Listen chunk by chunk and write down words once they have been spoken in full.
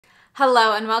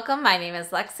Hello and welcome. My name is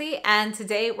Lexi and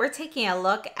today we're taking a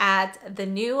look at the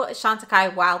new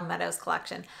Chantecaille Wild Meadows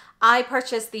collection. I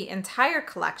purchased the entire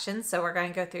collection, so we're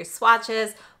going to go through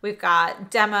swatches, we've got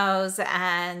demos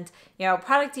and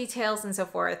product details and so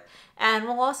forth, and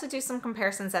we'll also do some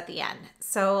comparisons at the end.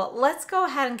 So let's go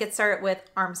ahead and get started with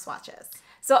arm swatches.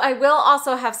 So I will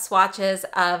also have swatches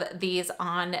of these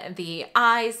on the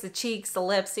eyes, the cheeks, the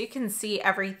lips, so you can see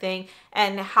everything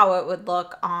and how it would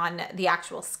look on the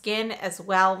actual skin as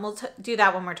well. We'll do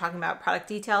that when we're talking about product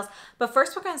details. But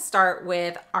first we're going to start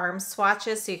with arm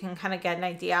swatches so you can kind of get an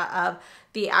idea of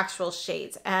the actual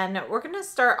shades. And we're going to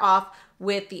start off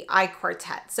with the eye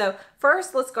quartet. So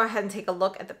first, let's go ahead and take a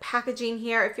look at the packaging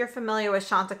here. If you're familiar with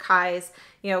Chantecaille's,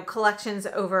 collections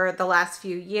over the last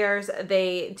few years,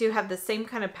 they do have the same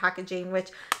kind of packaging, which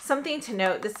something to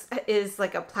note, this is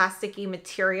like a plasticky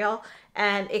material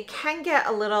and it can get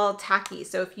a little tacky.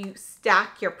 So if you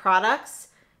stack your products,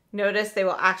 notice they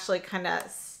will actually kind of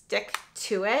stick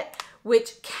to it,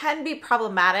 which can be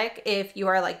problematic if you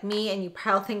are like me and you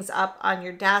pile things up on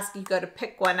your desk, you go to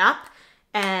pick one up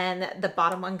and the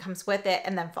bottom one comes with it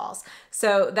and then falls.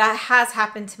 So that has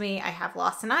happened to me. I have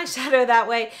lost an eyeshadow that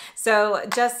way. So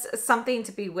just something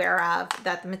to be aware of,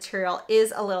 that the material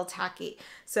is a little tacky.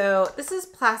 So this is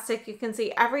plastic. You can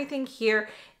see everything here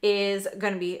is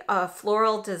going to be a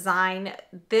floral design.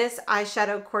 This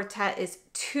eyeshadow quartet is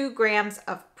 2 grams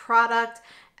of product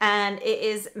and it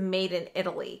is made in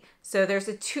Italy. So there's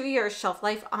a 2-year shelf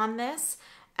life on this.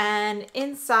 And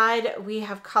inside we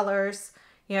have colors.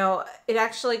 It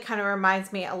actually kind of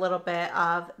reminds me a little bit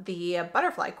of the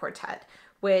Butterfly Quartet,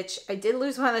 which I did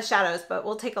lose one of the shadows, but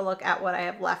we'll take a look at what I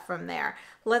have left from there.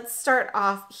 Let's start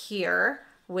off here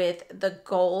with the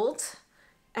gold.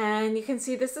 And you can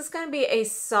see this is going to be a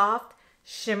soft,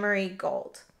 shimmery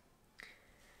gold.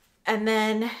 And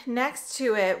then next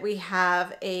to it, we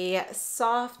have a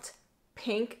soft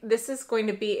pink. This is going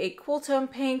to be a cool tone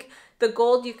pink. The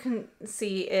gold you can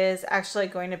see is actually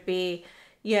going to be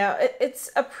it's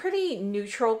a pretty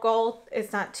neutral gold.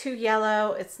 It's not too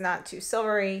yellow. It's not too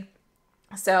silvery.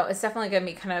 So it's definitely going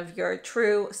to be kind of your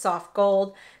true soft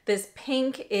gold. This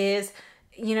pink is,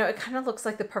 it kind of looks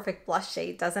like the perfect blush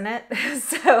shade, doesn't it?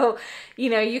 So,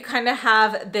 you kind of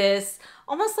have this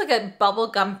almost like a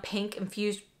bubblegum pink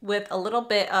infused with a little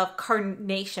bit of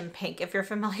carnation pink. If you're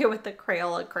familiar with the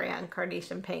Crayola crayon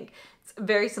carnation pink, it's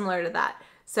very similar to that.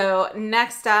 So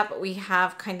next up, we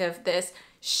have kind of this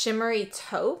shimmery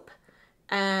taupe,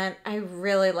 and I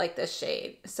really like this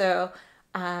shade. So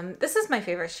this is my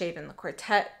favorite shade in the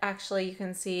quartet. Actually, you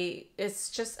can see it's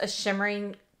just a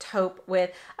shimmering taupe with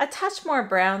a touch more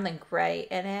brown than gray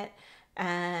in it,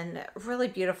 and really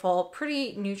beautiful,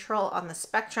 pretty neutral on the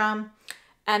spectrum.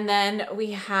 And then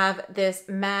we have this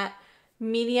matte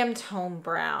medium tone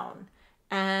brown,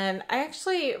 and I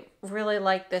actually really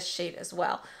like this shade as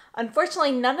well.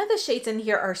 Unfortunately, none of the shades in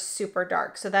here are super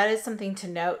dark, so that is something to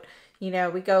note. We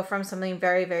go from something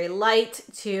very, very light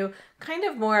to kind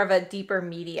of more of a deeper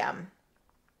medium.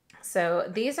 So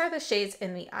these are the shades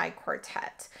in the eye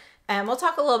quartet. And we'll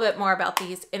talk a little bit more about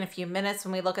these in a few minutes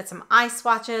when we look at some eye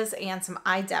swatches and some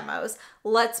eye demos.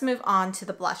 Let's move on to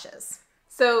the blushes.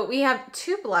 So we have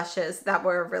 2 blushes that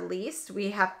were released.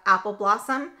 We have Apple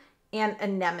Blossom and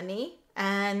Anemone.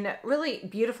 And really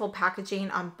beautiful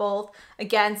packaging on both.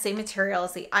 Again, same material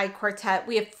as the eye quartet.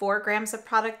 We have 4 grams of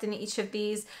product in each of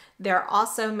these. They're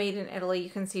also made in Italy. You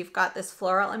can see you've got this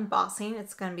floral embossing.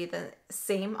 It's going to be the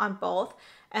same on both.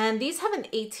 And these have an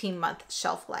 18-month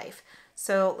shelf life.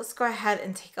 So let's go ahead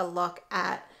and take a look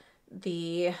at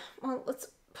let's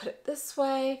put it this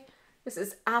way. This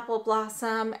is Apple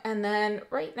Blossom. And then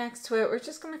right next to it, we're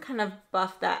just going to kind of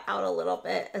buff that out a little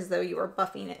bit as though you were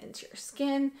buffing it into your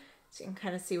skin. So you can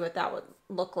kind of see what that would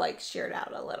look like sheared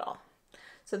out a little.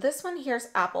 So this one here's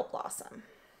Apple Blossom.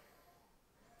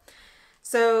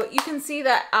 So you can see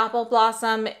that Apple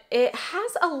Blossom, it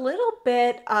has a little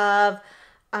bit of,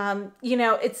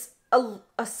 it's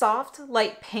a soft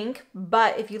light pink,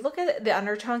 but if you look at the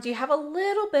undertones, you have a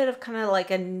little bit of kind of like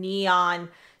a neon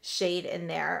shade in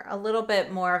there, a little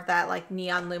bit more of that like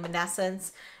neon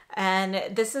luminescence.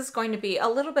 And this is going to be a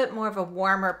little bit more of a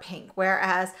warmer pink,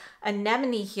 whereas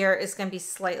Anemone here is going to be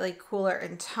slightly cooler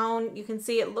in tone. You can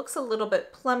see it looks a little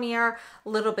bit plummier, a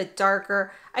little bit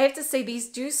darker. I have to say these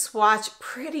do swatch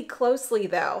pretty closely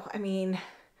though. I mean,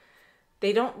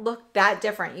 they don't look that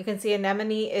different. You can see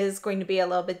Anemone is going to be a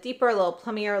little bit deeper, a little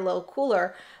plummier, a little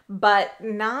cooler, but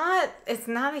it's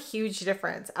not a huge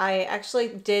difference. I actually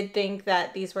did think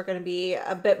that these were going to be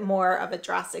a bit more of a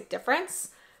drastic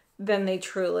difference than they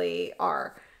truly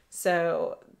are.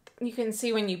 So you can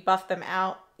see when you buff them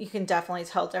out, you can definitely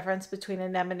tell the difference between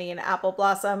anemone and apple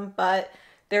blossom, but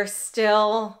they're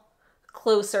still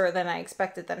closer than I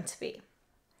expected them to be.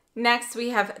 Next,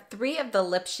 we have 3 of the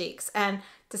lip Chics, and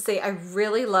to say I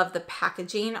really love the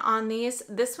packaging on these.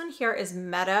 This one here is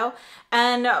Meadow,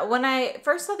 and when I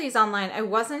first saw these online, I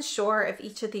wasn't sure if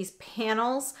each of these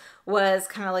panels was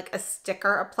kind of like a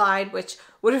sticker applied, which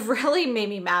would have really made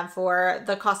me mad for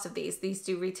the cost of these. These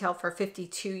do retail for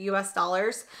 $52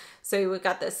 US. So we've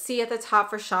got the C at the top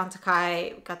for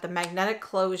Chantecaille, we've got the magnetic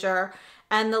closure,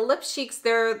 and the lip Chics,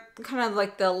 they're kind of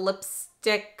like the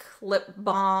lipstick, lip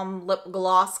balm, lip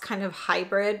gloss kind of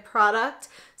hybrid product.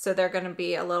 So they're going to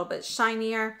be a little bit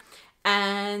shinier.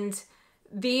 And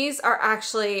these are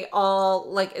actually all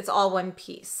like, it's all one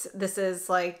piece. This is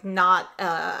like not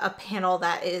a panel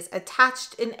that is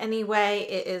attached in any way.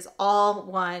 It is all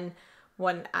one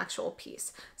actual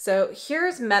piece. So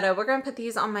here's Meadow. We're going to put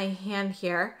these on my hand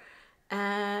here,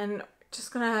 and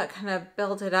just gonna kind of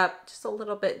build it up just a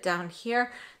little bit down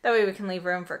here. That way we can leave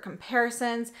room for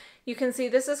comparisons. You can see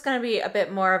this is gonna be a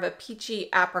bit more of a peachy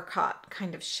apricot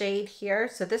kind of shade here.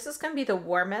 So this is gonna be the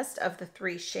warmest of the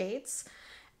 3 shades.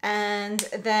 And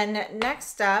then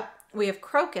next up, we have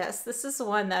Crocus. This is the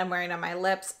one that I'm wearing on my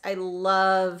lips. I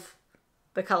love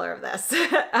the color of this.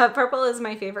 Purple is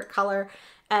my favorite color,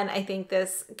 and I think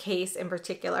this case in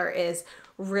particular is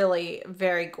really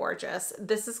very gorgeous.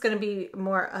 This is going to be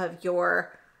more of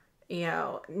your, you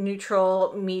know,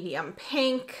 neutral medium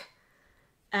pink,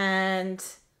 and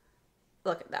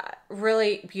look at that,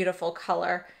 really beautiful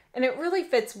color. And it really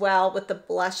fits well with the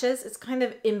blushes. It's kind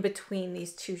of in between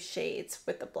these 2 shades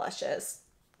with the blushes.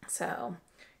 So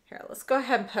here, let's go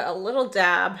ahead and put a little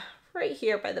dab right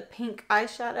here by the pink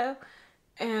eyeshadow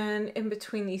and in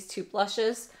between these 2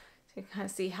 blushes, so you can kind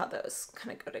of see how those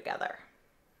kind of go together.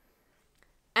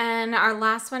 And our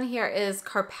last one here is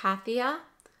Carpathia,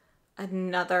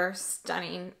 another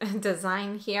stunning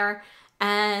design here.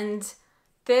 And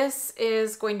this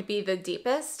is going to be the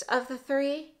deepest of the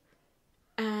 3.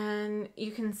 And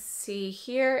you can see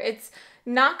here, it's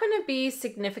not going to be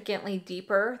significantly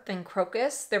deeper than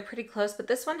Crocus. They're pretty close, but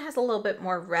this one has a little bit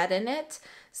more red in it.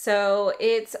 So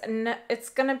it's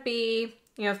going to be,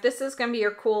 you know, if this is going to be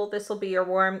your cool, this will be your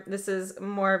warm. This is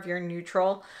more of your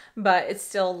neutral, but it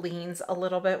still leans a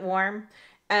little bit warm.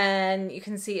 And you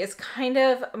can see it's kind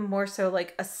of more so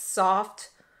like a soft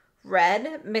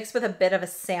red mixed with a bit of a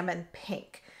salmon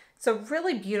pink. So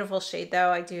really beautiful shade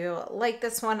though. I do like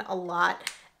this one a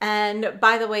lot. And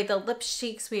by the way, the lip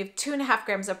Chics, we have 2.5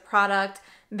 grams of product.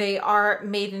 They are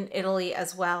made in Italy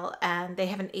as well, and they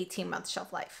have an 18-month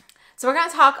shelf life. So we're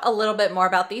going to talk a little bit more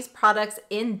about these products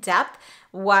in depth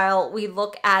while we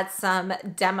look at some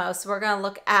demos. So we're going to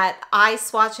look at eye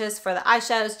swatches for the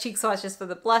eyeshadows, cheek swatches for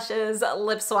the blushes,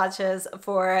 lip swatches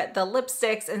for the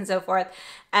lipsticks, and so forth.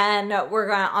 And we're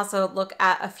going to also look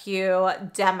at a few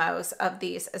demos of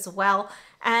these as well.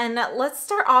 And let's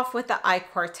start off with the eye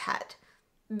quartet.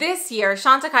 This year,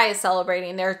 Chantecaille is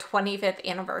celebrating their 25th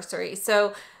anniversary.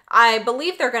 So I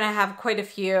believe they're going to have quite a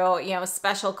few, you know,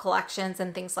 special collections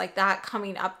and things like that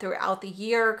coming up throughout the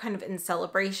year, kind of in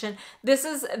celebration. This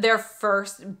is their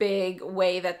first big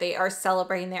way that they are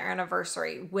celebrating their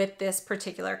anniversary with this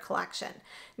particular collection.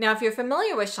 Now, if you're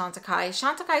familiar with Chantecaille,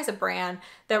 Chantecaille is a brand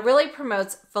that really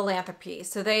promotes philanthropy.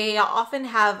 So they often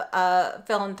have a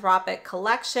philanthropic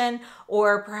collection,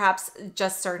 or perhaps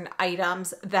just certain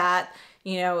items that,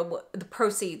 you know, the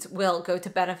proceeds will go to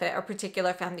benefit a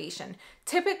particular foundation.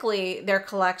 Typically, their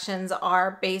collections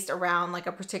are based around like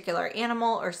a particular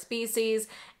animal or species,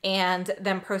 and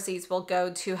then proceeds will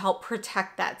go to help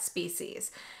protect that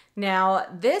species. Now,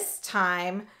 this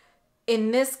time in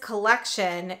this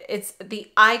collection, it's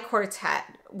the eye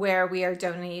quartet where we are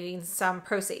donating some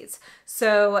proceeds.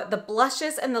 So the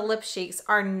blushes and the lip Chics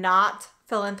are not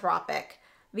philanthropic.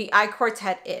 The eye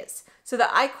quartet is. So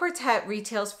the eye quartet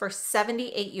retails for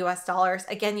 $78 US.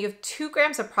 Again, you have 2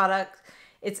 grams of product.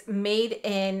 It's made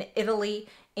in Italy,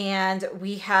 and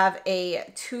we have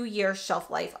a 2-year shelf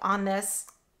life on this.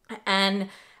 And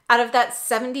out of that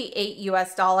 $78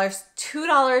 US,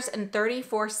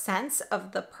 $2.34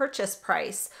 of the purchase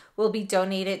price will be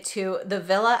donated to the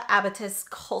Villa Abatis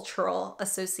Cultural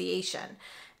Association.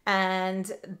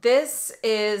 And this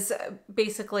is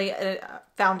basically a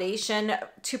foundation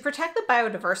to protect the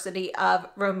biodiversity of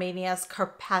Romania's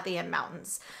Carpathian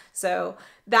Mountains. So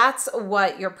that's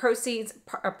what your proceeds,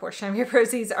 a portion of your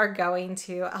proceeds, are going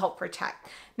to help protect.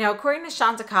 Now, according to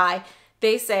Chantecaille,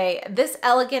 they say this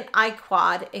elegant eye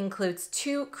quad includes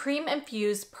 2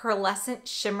 cream-infused pearlescent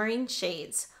shimmering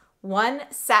shades, 1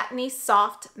 satiny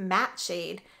soft matte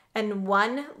shade, and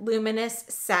 1 luminous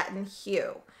satin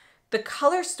hue. The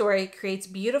color story creates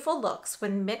beautiful looks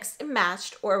when mixed and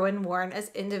matched or when worn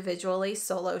as individually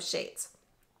solo shades.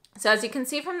 So as you can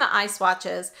see from the eye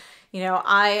swatches,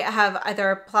 I have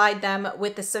either applied them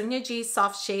with the Sonia G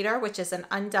Soft Shader, which is an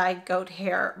undyed goat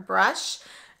hair brush,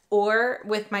 or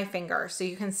with my finger. So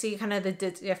you can see kind of the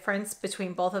difference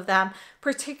between both of them,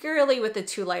 particularly with the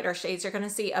two lighter shades. You're going to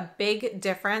see a big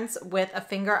difference with a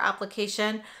finger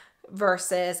application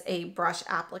versus a brush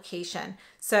application.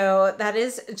 So that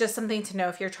is just something to know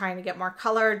if you're trying to get more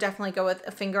color. Definitely go with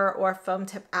a finger or foam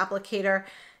tip applicator.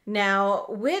 Now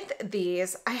with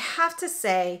these, I have to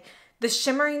say, the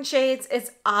shimmering shades,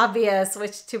 it's obvious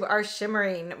which two are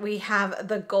shimmering. We have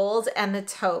the gold and the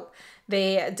taupe.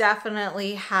 They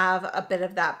definitely have a bit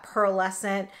of that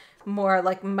pearlescent, more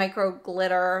like micro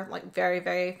glitter, like very,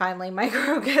 very finely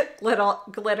micro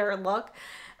glitter look.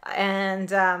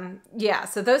 And yeah,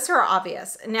 so those two are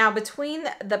obvious. Now between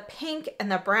the pink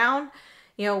and the brown,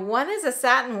 one is a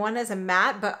satin, one is a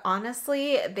matte, but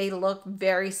honestly, they look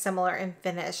very similar in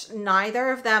finish. Neither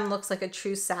of them looks like a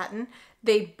true satin.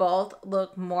 They both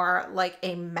look more like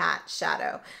a matte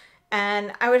shadow.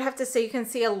 And I would have to say you can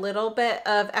see a little bit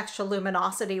of extra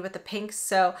luminosity with the pink.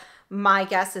 So my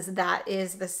guess is that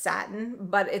is the satin,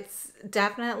 but it's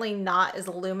definitely not as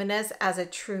luminous as a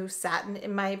true satin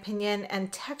in my opinion.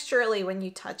 And texturally, when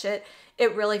you touch it,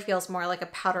 it really feels more like a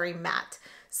powdery matte.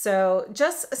 So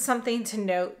just something to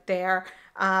note there,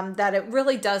 that it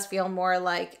really does feel more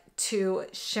like two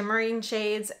shimmering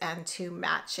shades and two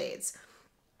matte shades.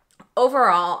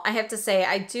 Overall, I have to say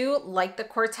I do like the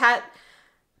Quartet,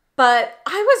 but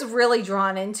I was really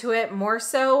drawn into it more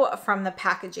so from the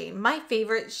packaging. My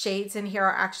favorite shades in here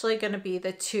are actually going to be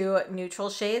the two neutral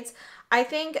shades. I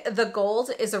think the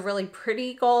gold is a really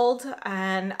pretty gold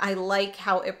and I like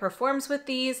how it performs with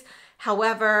these.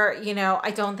 However,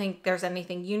 I don't think there's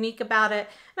anything unique about it.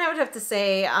 And I would have to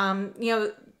say,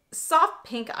 soft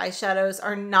pink eyeshadows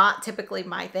are not typically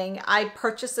my thing. I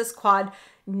purchased this quad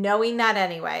knowing that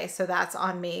anyway, so that's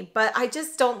on me. But I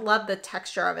just don't love the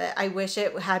texture of it. I wish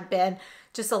it had been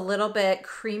just a little bit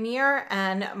creamier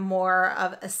and more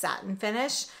of a satin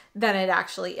finish than it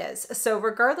actually is. So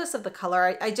regardless of the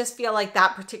color, I just feel like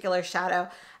that particular shadow,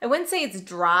 I wouldn't say it's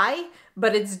dry,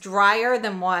 but it's drier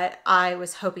than what I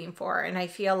was hoping for. And I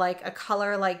feel like a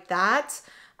color like that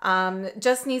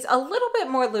just needs a little bit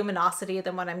more luminosity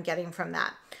than what I'm getting from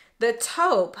that. The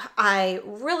taupe, I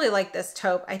really like this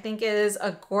taupe. I think it is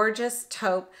a gorgeous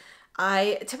taupe.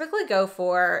 I typically go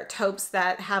for taupes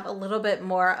that have a little bit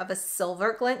more of a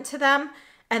silver glint to them.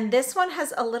 And this one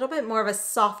has a little bit more of a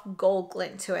soft gold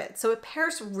glint to it. So it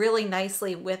pairs really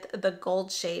nicely with the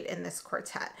gold shade in this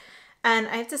Quartet. And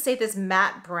I have to say this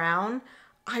matte brown,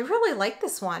 I really like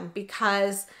this one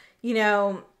because,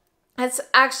 it's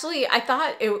actually, I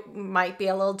thought it might be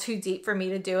a little too deep for me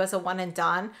to do as a one and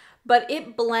done, but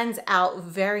it blends out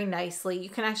very nicely. You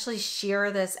can actually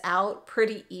shear this out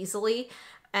pretty easily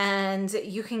and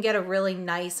you can get a really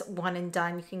nice one and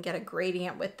done. You can get a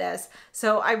gradient with this.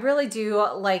 So I really do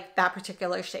like that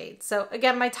particular shade. So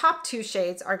again, my top two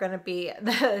shades are going to be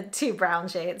the two brown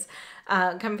shades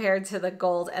compared to the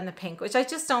gold and the pink, which I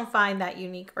just don't find that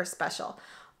unique or special.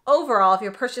 Overall, if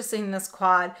you're purchasing this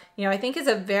quad, I think it's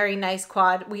a very nice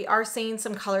quad. We are seeing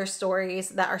some color stories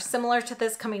that are similar to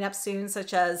this coming up soon,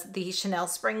 such as the Chanel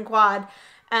Spring Quad.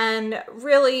 And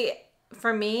really,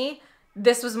 for me,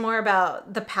 this was more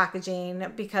about the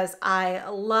packaging because I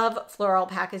love floral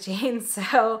packaging.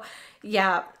 So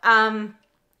yeah,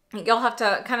 you'll have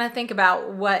to kind of think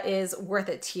about what is worth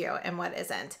it to you and what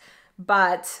isn't.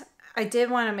 But I did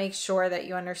want to make sure that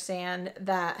you understand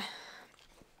that.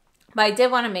 But I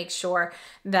did want to make sure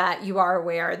that you are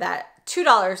aware that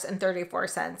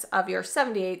 $2.34 of your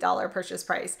 $78 purchase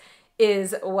price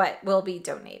is what will be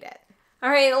donated. All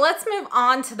right, let's move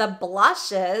on to the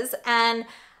blushes. And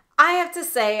I have to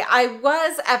say, I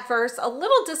was at first a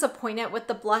little disappointed with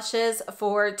the blushes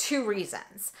for two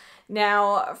reasons.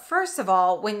 Now, first of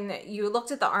all, when you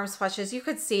looked at the arm swatches, you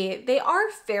could see they are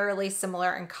fairly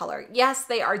similar in color. Yes,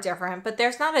 they are different, but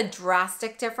there's not a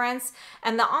drastic difference.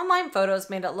 And the online photos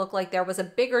made it look like there was a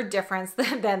bigger difference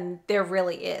than there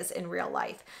really is in real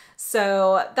life.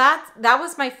 So that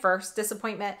was my first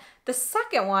disappointment. The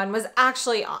second one was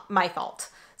actually my fault.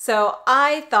 So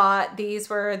I thought these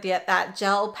were that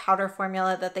gel powder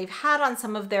formula that they've had on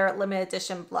some of their limited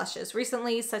edition blushes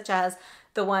recently, such as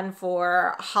the one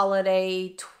for holiday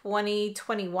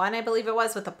 2021, I believe it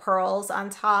was, with the pearls on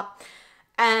top.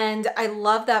 And I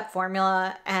love that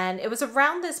formula. And it was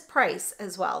around this price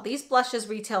as well. These blushes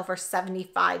retail for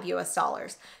 $75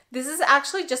 US. This is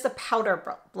actually just a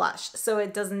powder blush. So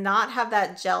it does not have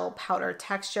that gel powder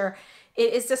texture.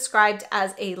 It is described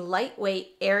as a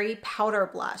lightweight, airy powder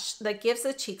blush that gives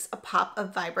the cheeks a pop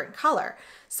of vibrant color.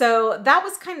 So that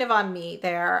was kind of on me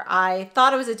there. I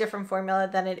thought it was a different formula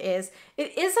than it is.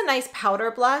 It is a nice powder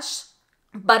blush,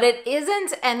 but it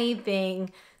isn't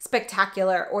anything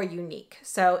spectacular or unique.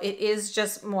 So it is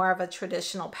just more of a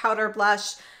traditional powder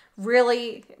blush.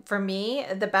 Really, for me,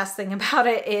 the best thing about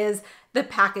it is the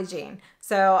packaging.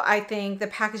 So I think the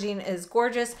packaging is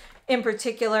gorgeous. In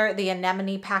particular, the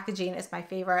anemone packaging is my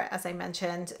favorite. As I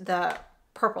mentioned, the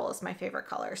purple is my favorite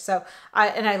color. So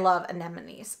I love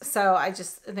anemones. So I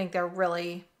just think they're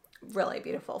really, really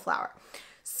beautiful flower.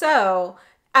 So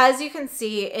as you can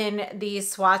see in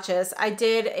these swatches, I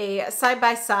did a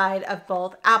side-by-side of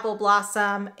both Apple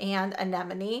Blossom and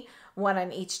Anemone, one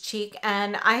on each cheek.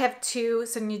 And I have two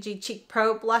Sunyoji Cheek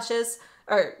Pro blushes,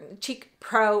 or Cheek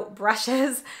Pro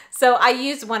brushes. So I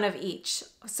used one of each.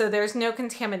 So there's no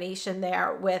contamination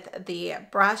there with the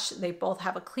brush. They both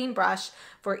have a clean brush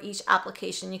for each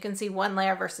application. You can see one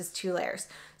layer versus two layers.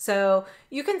 So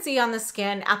you can see on the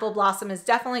skin, Apple Blossom is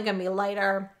definitely going to be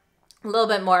lighter, a little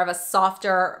bit more of a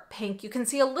softer pink. You can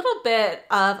see a little bit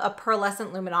of a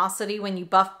pearlescent luminosity when you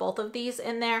buff both of these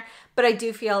in there, but I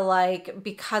do feel like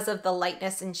because of the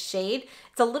lightness and shade,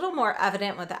 it's a little more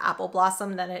evident with the Apple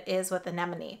Blossom than it is with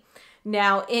Anemone.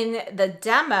 Now in the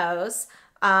demos,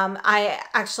 I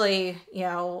actually,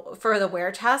 for the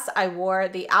wear test, I wore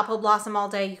the Apple Blossom all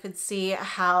day. You could see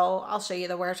how, I'll show you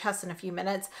the wear test in a few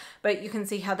minutes, but you can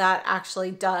see how that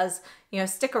actually does,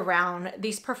 stick around.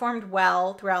 These performed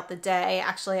well throughout the day.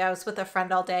 Actually, I was with a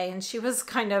friend all day and she was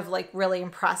kind of like really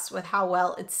impressed with how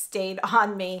well it stayed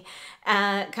on me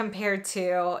compared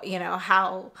to,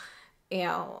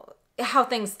 how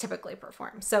things typically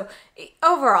perform. So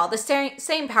overall, the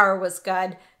staying power was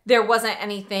good. There wasn't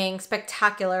anything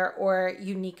spectacular or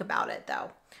unique about it though.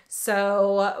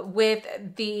 So with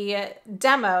the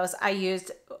demos, I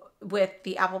used with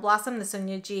the Apple Blossom, the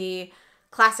Sunyoji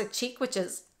Classic Cheek, which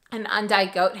is an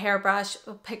undyed goat hair brush,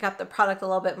 will pick up the product a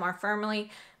little bit more firmly.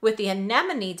 With the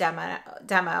Anemone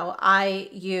demo, I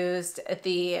used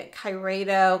the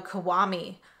Kairedo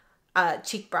Kiwami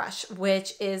cheek brush,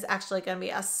 which is actually going to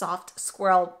be a soft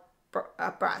squirrel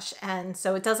brush, and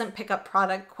so it doesn't pick up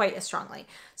product quite as strongly.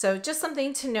 So just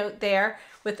something to note there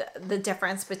with the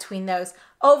difference between those.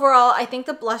 Overall, I think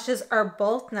the blushes are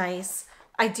both nice.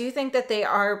 I do think that they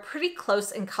are pretty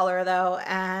close in color though,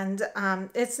 and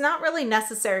it's not really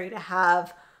necessary to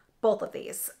have both of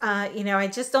these. I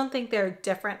just don't think they're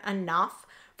different enough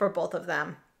for both of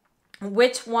them.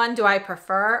 Which one do I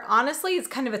prefer? Honestly, it's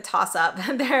kind of a toss-up.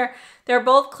 They're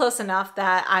both close enough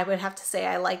that I would have to say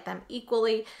I like them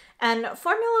equally. And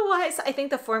formula-wise, I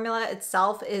think the formula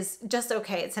itself is just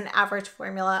okay. It's an average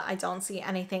formula. I don't see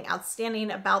anything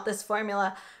outstanding about this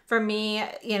formula. For me,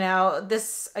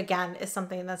 this again is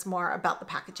something that's more about the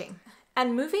packaging.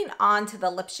 And moving on to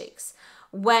the lip shakes.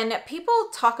 When people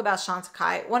talk about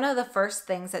Chantecaille, one of the first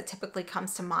things that typically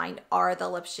comes to mind are the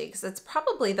lip shakes. It's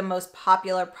probably the most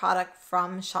popular product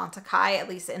from Chantecaille, at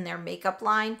least in their makeup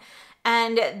line.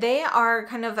 And they are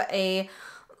kind of a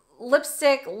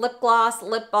lipstick, lip gloss,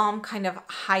 lip balm kind of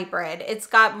hybrid. It's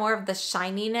got more of the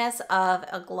shininess of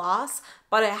a gloss,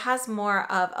 but it has more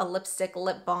of a lipstick,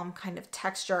 lip balm kind of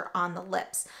texture on the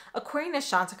lips. According to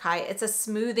Chantecaille, it's a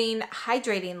smoothing,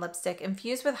 hydrating lipstick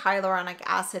infused with hyaluronic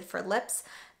acid for lips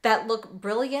that look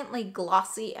brilliantly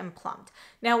glossy and plumped.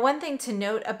 Now, one thing to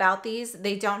note about these,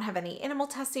 they don't have any animal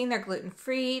testing, they're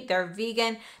gluten-free, they're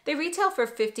vegan. They retail for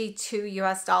 $52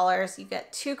 US. You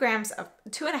get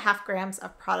 2.5 grams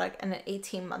of product and an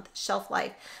 18-month shelf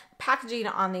life. Packaging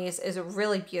on these is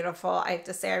really beautiful. I have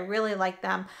to say, I really like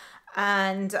them.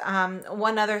 And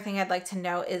one other thing I'd like to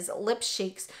note is lip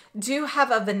shakes do have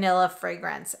a vanilla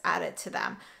fragrance added to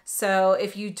them. So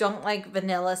if you don't like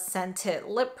vanilla scented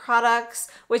lip products,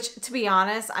 which to be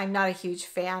honest, I'm not a huge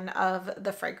fan of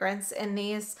the fragrance in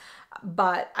these,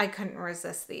 but I couldn't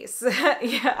resist these.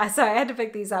 Yeah, so I had to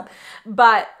pick these up.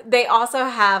 But they also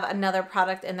have another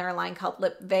product in their line called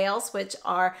Lip Veils, which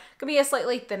could be a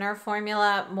slightly thinner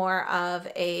formula, more of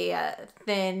a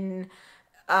thin,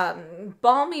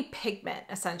 balmy pigment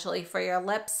essentially for your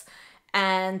lips,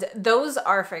 and those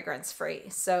are fragrance free,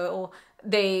 so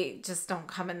they just don't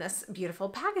come in this beautiful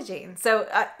packaging. So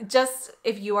just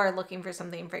if you are looking for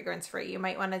something fragrance free, you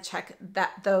might want to check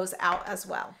those out as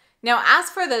well. Now, as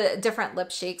for the different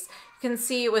lip shakes, you can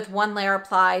see with one layer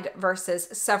applied versus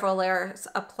several layers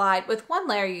applied. With one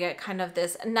layer, you get kind of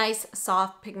this nice,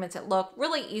 soft, pigmented look,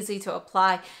 really easy to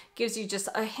apply, gives you just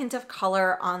a hint of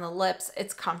color on the lips.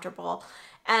 It's comfortable.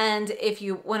 And if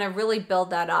you want to really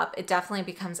build that up, it definitely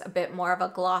becomes a bit more of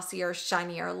a glossier,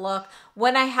 shinier look.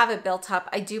 When I have it built up,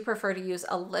 I do prefer to use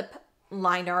a lip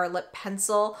liner or lip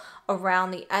pencil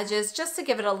around the edges just to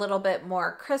give it a little bit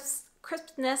more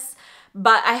crispness.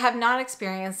 But I have not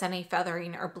experienced any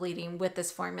feathering or bleeding with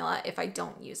this formula if I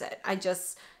don't use it. I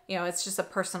just, you know, it's just a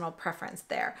personal preference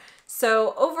there.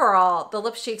 So overall, the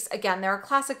Lip Chics, again, they're a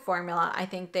classic formula. I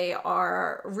think they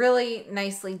are really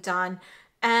nicely done.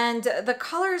 And the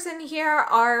colors in here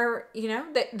are, you know,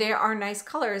 they are nice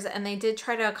colors, and they did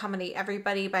try to accommodate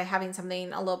everybody by having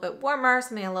something a little bit warmer,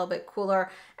 something a little bit cooler,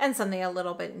 and something a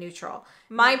little bit neutral.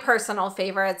 My personal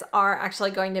favorites are actually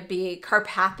going to be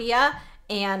Carpathia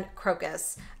and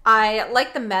Crocus. I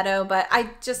like the Meadow, but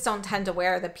I just don't tend to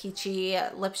wear the peachy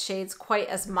lip shades quite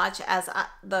as much as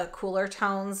the cooler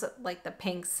tones, like the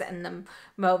pinks and the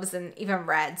mauves and even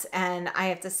reds. And I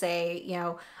have to say, you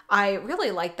know, I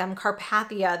really like them.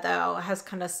 Carpathia, though, has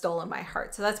kind of stolen my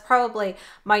heart. So that's probably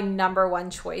my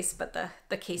 #1 choice, but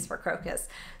the case for Crocus.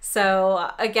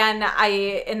 So again,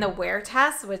 in the wear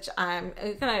test, which I'm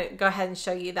going to go ahead and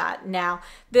show you that now,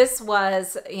 this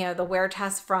was, you know, the wear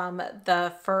test from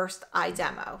the first eye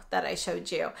demo that I showed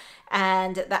you.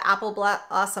 And the Apple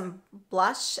Blossom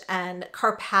Blush and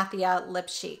Carpathia Lip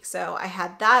Chic. So I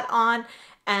had that on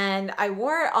and I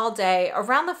wore it all day.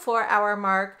 Around the 4-hour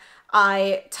mark,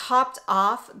 I topped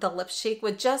off the Lip Chic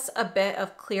with just a bit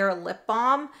of clear lip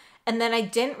balm, and then I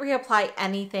didn't reapply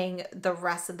anything the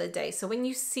rest of the day. So when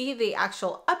you see the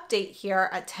actual update here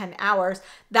at 10 hours,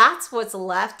 that's what's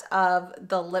left of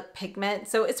the lip pigment.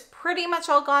 So it's pretty much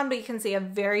all gone, but you can see a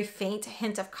very faint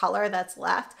hint of color that's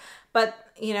left.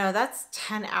 But, you know, that's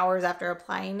 10 hours after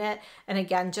applying it. And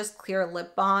again, just clear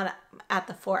lip balm at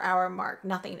the 4-hour mark,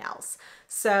 nothing else.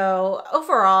 So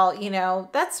overall, you know,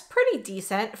 that's pretty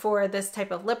decent for this type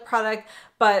of lip product.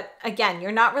 But again,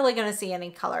 you're not really going to see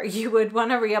any color. You would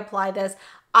want to reapply this.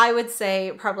 I would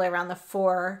say probably around the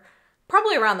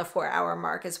 4-hour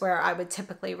mark is where I would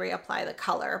typically reapply the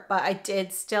color. But I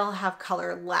did still have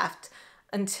color left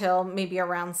until maybe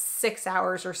around 6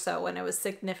 hours or so when it was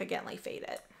significantly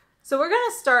faded. So we're going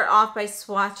to start off by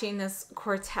swatching this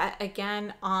Quartet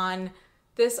again on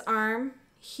this arm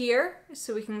here,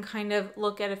 so we can kind of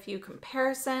look at a few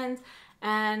comparisons.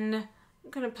 And I'm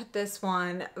going to put this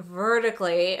one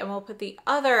vertically, and we'll put the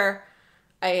other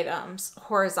items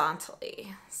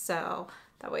horizontally. So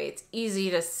that way it's easy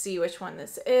to see which one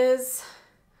this is.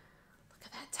 Look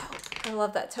at that taupe. I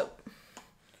love that taupe.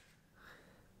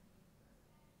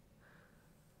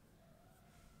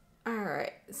 All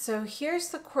right, so here's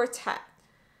the Quartet.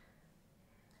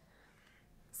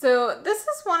 So this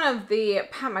is one of the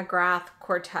Pat McGrath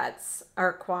quartets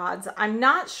or quads. I'm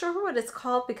not sure what it's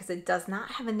called because it does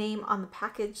not have a name on the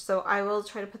package. So I will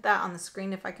try to put that on the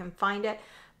screen if I can find it.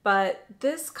 But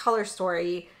this color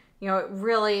story, you know, it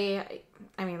really,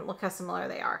 I mean, look how similar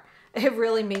they are. It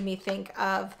really made me think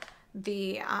of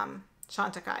the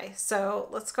Chantecaille. So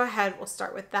let's go ahead. We'll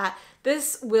start with that.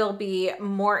 This will be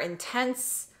more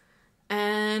intense.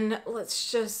 And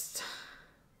let's just,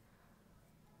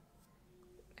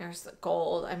 there's the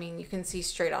gold. I mean, you can see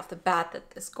straight off the bat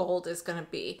that this gold is going to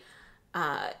be,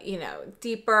 you know,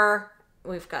 deeper.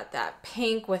 We've got that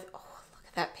pink with, oh, look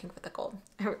at that pink with the gold.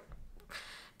 I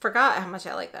forgot how much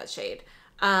I like that shade.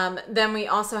 Then we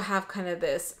also have kind of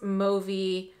this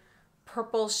mauvey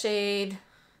purple shade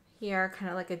here,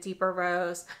 kind of like a deeper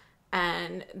rose,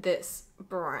 and this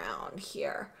brown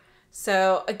here.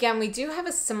 So again, we do have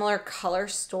a similar color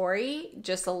story,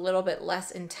 just a little bit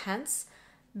less intense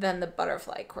than the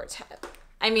Butterfly Quartet.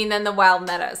 I mean, than the Wild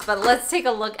Meadows. But let's take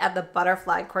a look at the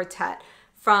Butterfly Quartet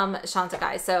from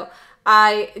Chantecaille. So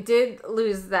I did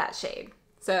lose that shade.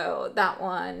 So that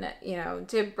one, you know,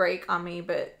 did break on me.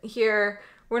 But here,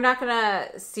 we're not going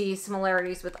to see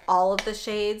similarities with all of the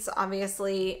shades,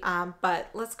 obviously. But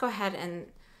let's go ahead and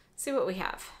see what we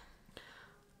have.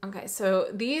 Okay, so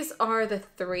these are the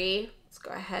three. Let's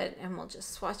go ahead and we'll just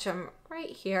swatch them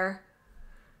right here.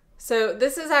 So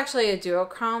this is actually a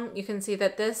duochrome. You can see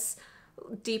that this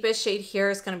deepest shade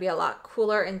here is going to be a lot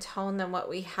cooler in tone than what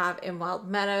we have in Wild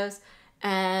Meadows.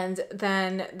 And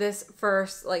then this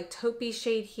first like taupey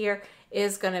shade here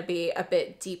is going to be a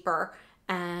bit deeper.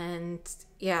 And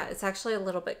yeah, it's actually a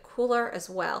little bit cooler as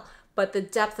well. But the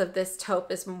depth of this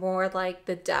taupe is more like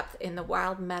the depth in the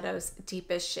Wild Meadows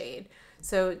deepest shade.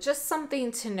 So just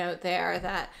something to note there,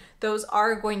 that those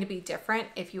are going to be different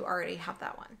if you already have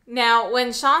that one. Now, when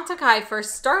Chantecaille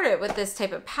first started with this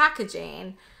type of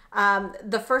packaging,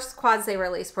 the first quads they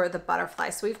released were the Butterfly.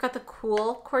 So we've got the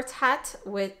Cool Quartet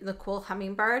with the Cool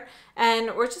Hummingbird.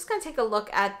 And we're just going to take a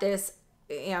look at this,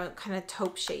 you know, kind of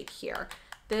taupe shade here.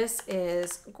 This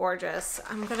is gorgeous.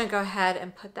 I'm gonna go ahead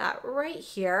and put that right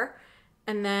here.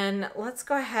 And then let's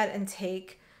go ahead and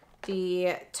take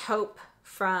the taupe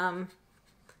from,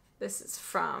 this is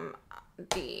from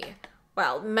the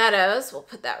Wild Meadows. We'll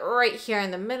put that right here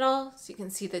in the middle so you can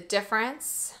see the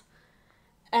difference.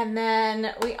 And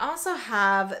then we also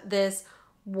have this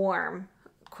warm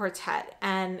Quartet.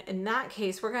 And in that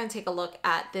case, we're going to take a look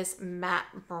at this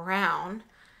matte brown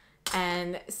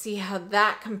and see how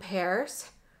that compares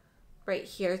right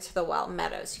here to the Wild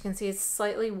Meadows. You can see it's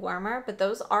slightly warmer, but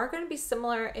those are going to be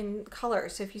similar in color.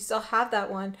 So if you still have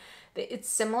that one, it's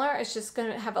similar. It's just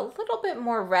going to have a little bit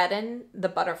more red in the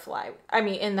butterfly,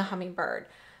 in the hummingbird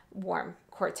warm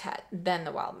Quartet than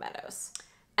the Wild Meadows.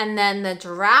 And then the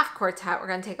Giraffe Quartet, we're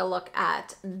going to take a look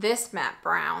at this matte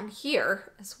brown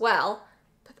here as well.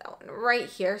 Put that one right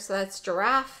here. So that's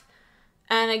Giraffe.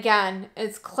 And again,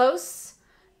 it's close.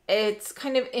 It's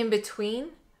kind of in between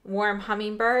Warm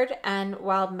Hummingbird and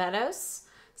Wild Meadows.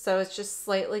 So it's just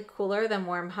slightly cooler than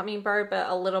Warm Hummingbird, but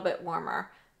a little bit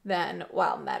warmer than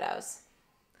Wild Meadows.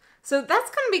 So that's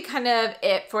going to be kind of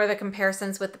it for the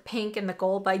comparisons with the pink and the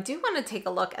gold, but I do want to take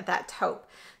a look at that taupe.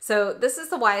 So this is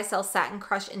the YSL Satin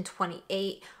Crush in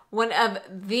 28, one of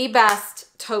the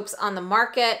best taupes on the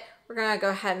market. We're going to go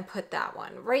ahead and put that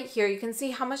one right here. You can see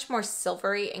how much more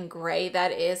silvery and gray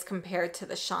that is compared to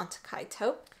the Chantecaille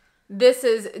taupe. This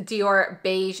is Dior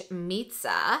Beige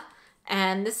Mitza,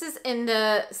 and this is in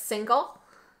the single.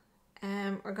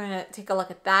 And we're going to take a look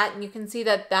at that, and you can see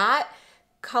that that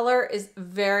color is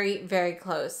very, very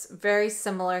close. Very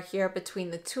similar here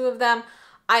between the two of them.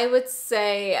 I would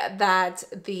say that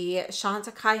the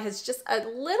Chantecaille has just a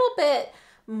little bit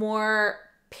more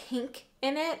pink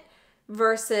in it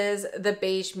versus the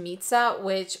Beige Mitza,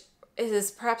 which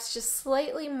is perhaps just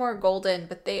slightly more golden,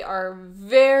 but they are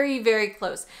very, very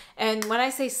close. And when I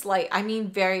say slight, I mean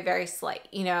very, very slight.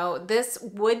 You know, this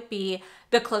would be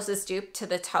the closest dupe to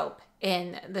the taupe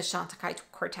in the Chantecaille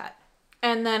Quartet.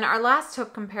 And then our last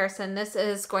taupe comparison, this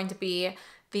is going to be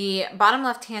the bottom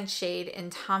left-hand shade in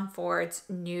Tom Ford's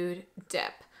Nude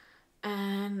Dip.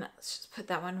 And let's just put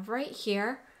that one right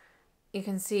here. You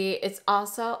can see it's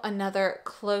also another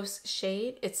close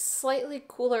shade. It's slightly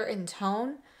cooler in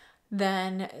tone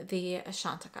than the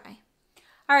Chantecaille.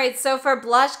 All right, so for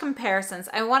blush comparisons,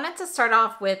 I wanted to start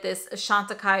off with this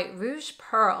Chantecaille Rouge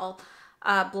Pearl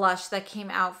blush that came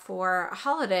out for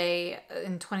holiday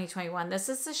in 2021. This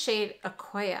is the shade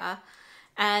Aquia,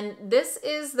 and this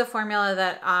is the formula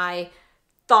that I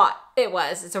thought it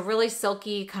was. It's a really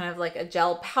silky, kind of like a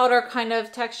gel powder kind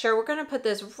of texture. We're gonna put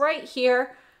this right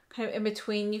here, kind of in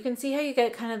between. You can see how you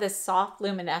get kind of this soft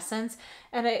luminescence,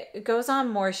 and it goes on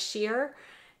more sheer.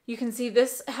 You can see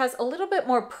this has a little bit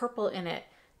more purple in it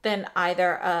than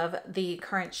either of the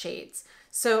current shades.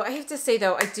 So I have to say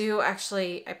though,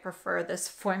 I prefer this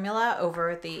formula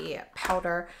over the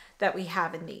powder that we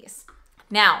have in these.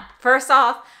 Now, first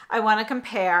off, I want to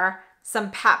compare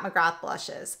some Pat McGrath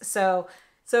blushes. So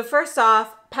first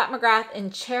off, Pat McGrath in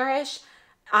Cherish,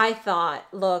 I thought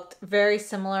looked very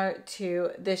similar to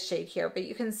this shade here, but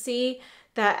you can see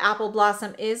that Apple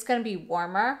Blossom is going to be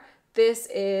warmer. This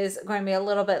is going to be a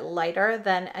little bit lighter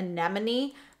than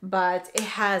Anemone, but it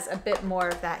has a bit more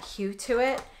of that hue to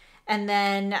it. And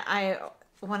then I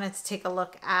wanted to take a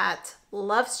look at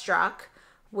Love Struck,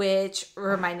 which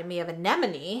reminded me of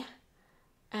Anemone.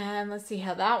 And let's see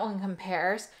how that one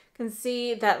compares. You can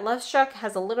see that Love Struck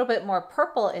has a little bit more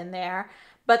purple in there,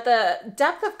 but the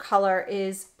depth of color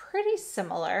is pretty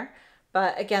similar.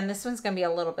 But again, this one's going to be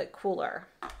a little bit cooler.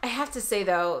 I have to say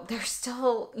though, they're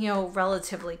still,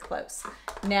 relatively close.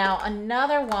 Now,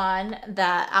 another one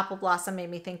that Apple Blossom made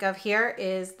me think of here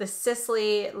is the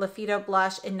Sisley Lafido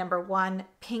blush in #1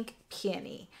 Pink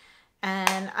Peony.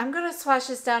 And I'm going to swatch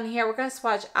this down here. We're going to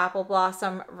swatch Apple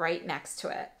Blossom right next to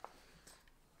it.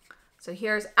 So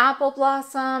here's Apple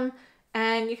Blossom,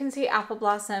 and you can see Apple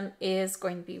Blossom is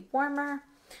going to be warmer.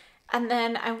 And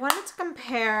then I wanted to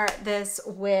compare this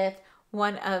with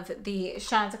one of the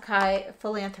Chantecaille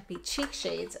Philanthropy Cheek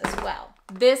shades as well.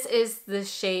 This is the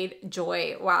shade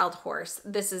Joy Wild Horse.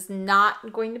 This is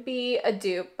not going to be a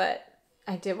dupe, but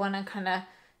I did want to kind of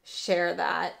share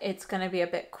that. It's going to be a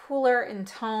bit cooler in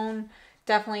tone,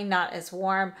 definitely not as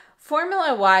warm.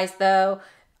 Formula-wise though,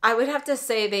 I would have to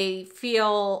say they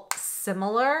feel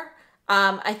similar.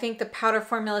 I think the powder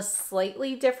formula is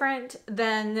slightly different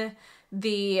than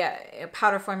the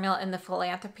powder formula in the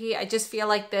Philanthropy. I just feel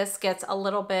like this gets a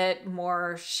little bit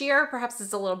more sheer. Perhaps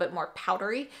it's a little bit more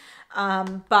powdery,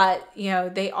 but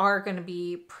they are going to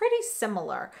be pretty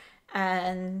similar.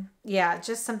 And yeah,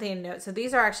 just something to note. So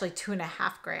these are actually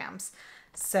 2.5 grams.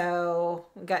 So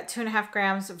we got 2.5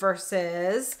 grams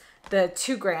versus the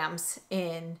 2 grams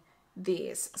in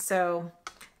these. So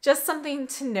just something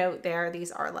to note there.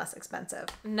 These are less expensive.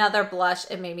 Another blush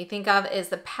it made me think of is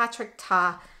the Patrick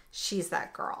Ta She's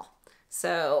That Girl.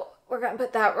 So we're going to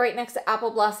put that right next to Apple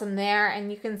Blossom there.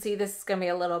 And you can see this is going to be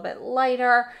a little bit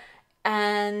lighter.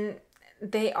 And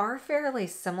they are fairly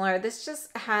similar. This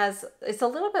just has, it's a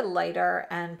little bit lighter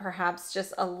and perhaps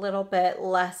just a little bit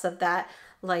less of that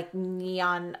like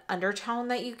neon undertone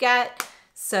that you get.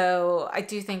 So I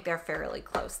do think they're fairly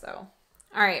close though.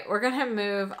 All right, we're gonna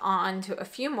move on to a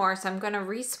few more. So I'm gonna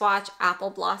re-swatch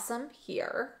Apple Blossom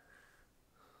here.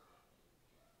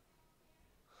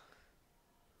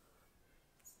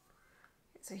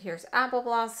 So here's Apple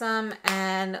Blossom,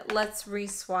 and let's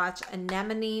re-swatch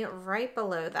Anemone right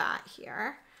below that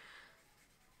here.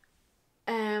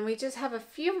 And we just have a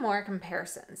few more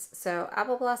comparisons. So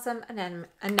Apple Blossom and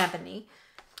Anemone.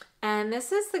 And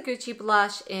this is the Gucci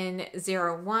blush in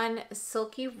 01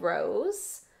 Silky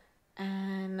Rose.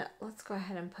 And let's go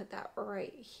ahead and put that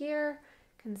right here.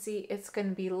 You can see it's going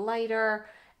to be lighter.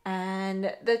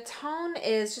 And the tone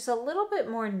is just a little bit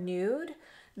more nude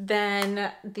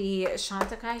than the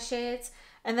Chantecaille shades.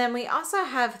 And then we also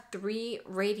have 3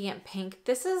 Radiant Pink.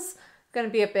 This is going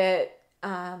to be a bit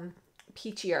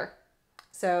peachier.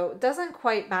 So it doesn't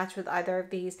quite match with either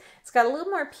of these. It's got a little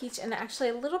more peach and actually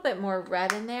a little bit more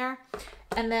red in there.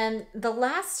 And then the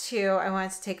last 2 I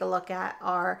wanted to take a look at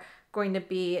are going to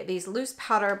be these loose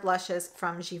powder blushes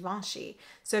from Givenchy.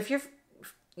 So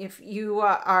if you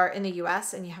are in the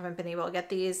US and you haven't been able to get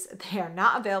these, they are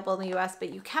not available in the US,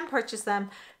 but you can purchase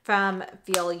them from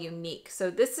Feel Unique.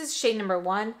 So this is shade number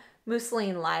 1,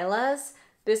 Mousseline Lilas.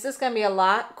 This is going to be a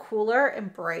lot cooler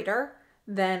and brighter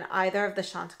than either of the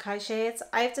Chantecaille shades.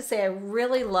 I have to say I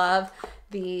really love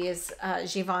these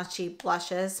Givenchy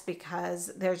blushes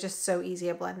because they're just so easy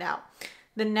to blend out.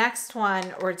 The next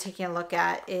one we're taking a look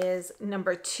at is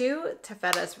number 2,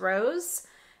 Taffetta's Rose.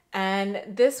 And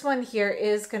this one here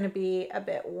is going to be a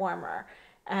bit warmer.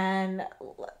 And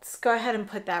let's go ahead and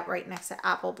put that right next to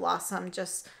Apple Blossom,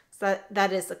 just so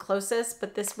that is the closest,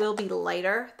 but this will be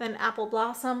lighter than Apple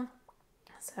Blossom.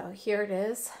 So here it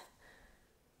is.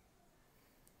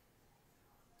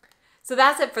 So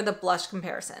that's it for the blush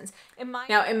comparisons.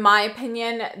 Now, in my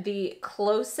opinion, the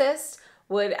closest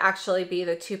would actually be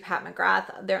the 2 Pat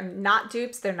McGrath. They're not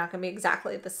dupes. They're not going to be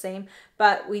exactly the same,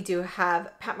 but we do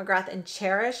have Pat McGrath and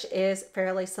Cherish is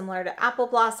fairly similar to Apple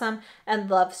Blossom and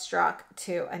Love Struck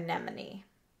to Anemone.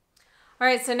 All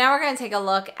right, so now we're going to take a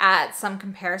look at some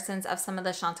comparisons of some of the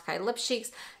Chantecaille lip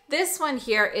cheeks. This one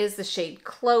here is the shade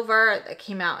Clover that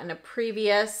came out in a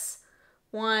previous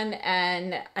one,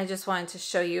 and I just wanted to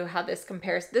show you how this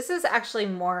compares. This is actually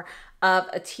more of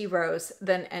a tea rose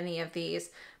than any of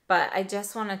these, but I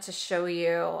just wanted to show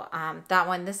you that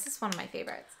one. This is one of my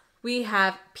favorites. We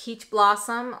have Peach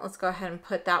Blossom. Let's go ahead and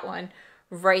put that one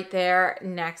right there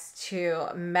next to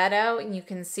Meadow, and you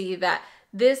can see that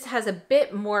this has a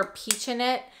bit more peach in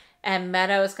it, and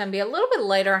Meadow is going to be a little bit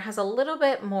lighter, has a little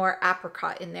bit more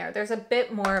apricot in there. There's a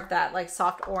bit more of that like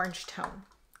soft orange tone.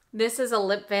 This is a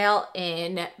lip veil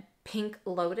in Pink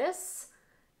Lotus.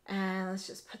 And let's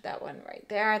just put that one right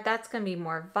there. That's going to be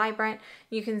more vibrant.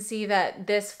 You can see that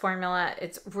this formula,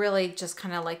 it's really just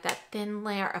kind of like that thin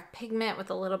layer of pigment with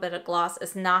a little bit of gloss.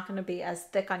 It's not going to be as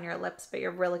thick on your lips, but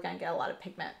you're really going to get a lot of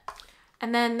pigment.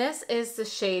 And then this is the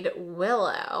shade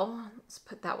Willow. Let's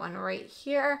put that one right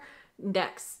here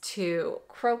next to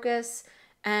Crocus.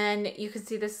 And you can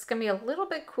see this is going to be a little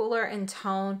bit cooler in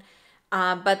tone.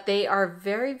 But they are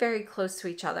very, very close to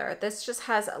each other. This just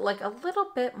has like a little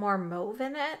bit more mauve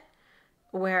in it,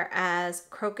 whereas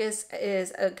Crocus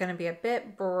is going to be a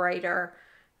bit brighter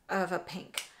of a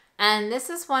pink. And this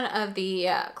is one of the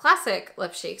classic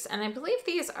lip cheeks, and I believe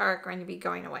these are going to be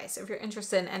going away. So if you're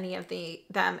interested in any of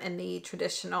them in the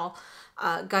traditional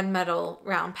gunmetal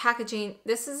round packaging,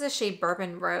 this is a shade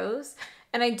Bourbon Rose,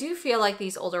 and I do feel like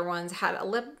these older ones had a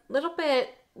little bit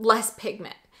less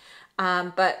pigment.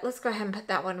 But let's go ahead and put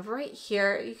that one right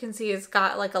here. You can see it's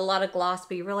got like a lot of gloss,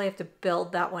 but you really have to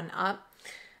build that one up.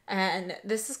 And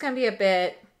this is going to be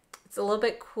it's a little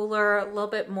bit cooler, a little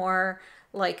bit more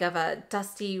like of a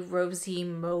dusty, rosy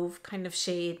mauve kind of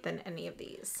shade than any of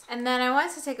these. And then I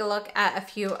wanted to take a look at a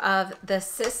few of the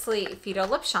Sisley Fido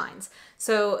Lip Shines.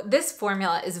 So this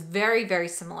formula is very, very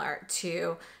similar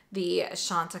to the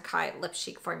Chantecaille Lip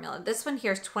Cheek formula. This one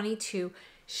here is 22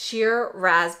 Sheer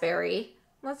Raspberry.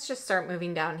 Let's just start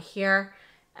moving down here,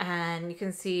 and you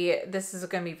can see this is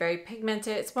going to be very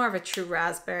pigmented. It's more of a true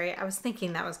raspberry. I was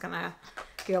thinking that was going to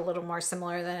be a little more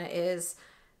similar than it is.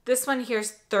 This one here is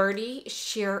 30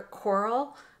 Sheer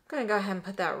Coral. going to go ahead and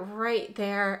put that right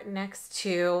there next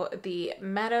to the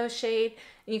Meadow shade.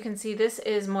 And you can see this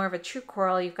is more of a true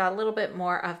coral. You've got a little bit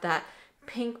more of that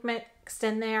pink mixed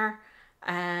in there,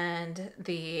 and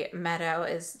the Meadow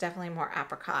is definitely more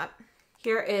apricot.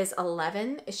 Here is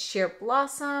 11 Sheer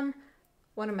Blossom,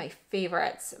 one of my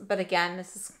favorites, but again,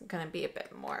 this is going to be a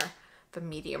bit more of a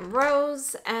medium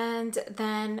rose. And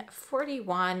then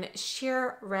 41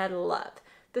 Sheer Red Love.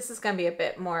 This is going to be a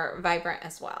bit more vibrant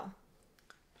as well.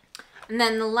 And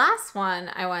then the last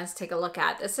one I wanted to take a look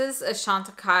at, this is a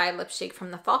Chantecaille lipstick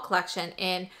from the fall collection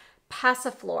in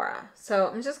Passiflora. So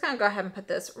I'm just going to go ahead and put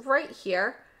this right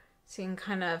here so you can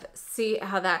kind of see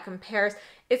how that compares.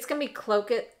 It's going to be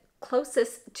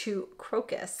closest to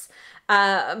Crocus,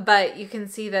 but you can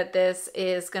see that this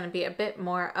is going to be a bit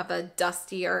more of a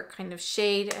dustier kind of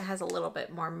shade. It has a little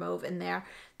bit more mauve in there.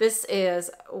 This is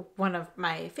one of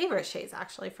my favorite shades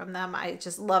actually from them. I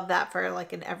just love that for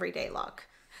like an everyday look.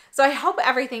 So I hope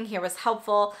everything here was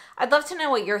helpful. I'd love to know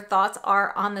what your thoughts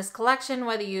are on this collection,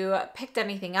 whether you picked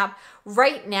anything up.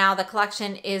 Right now, the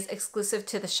collection is exclusive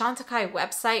to the Chantecaille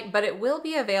website, but it will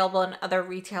be available in other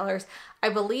retailers. I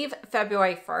believe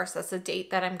February 1st, that's the date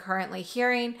that I'm currently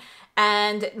hearing.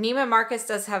 And Neiman Marcus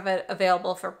does have it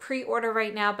available for pre-order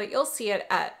right now, but you'll see it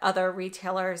at other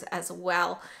retailers as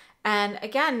well. And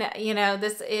again, you know,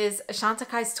 this is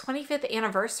Chantecaille's 25th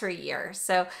anniversary year.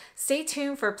 So stay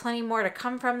tuned for plenty more to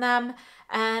come from them.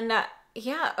 And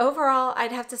yeah, overall,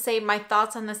 I'd have to say my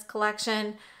thoughts on this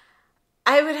collection,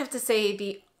 I would have to say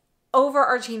the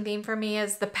overarching theme for me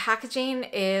is the packaging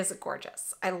is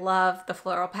gorgeous. I love the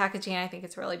floral packaging. I think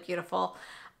it's really beautiful.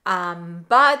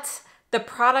 But the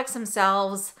products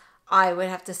themselves, I would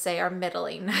have to say, are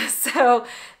middling. So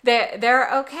they're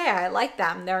okay. I like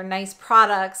them. They're nice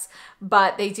products,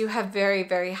 but they do have very,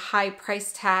 very high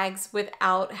price tags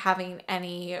without having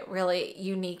any really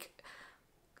unique,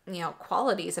 you know,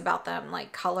 qualities about them,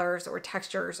 like colors or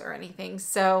textures or anything.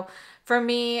 So for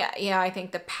me, you know, I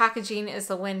think the packaging is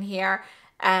the win here.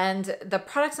 And the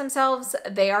products themselves,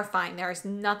 they are fine. There's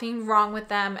nothing wrong with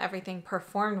them. Everything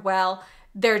performed well.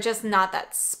 They're just not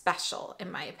that special,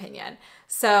 in my opinion.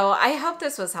 So I hope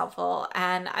this was helpful,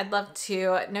 and I'd love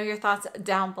to know your thoughts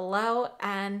down below.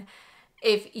 And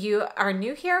if you are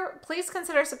new here, please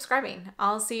consider subscribing.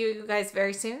 I'll see you guys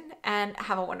very soon, and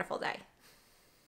have a wonderful day.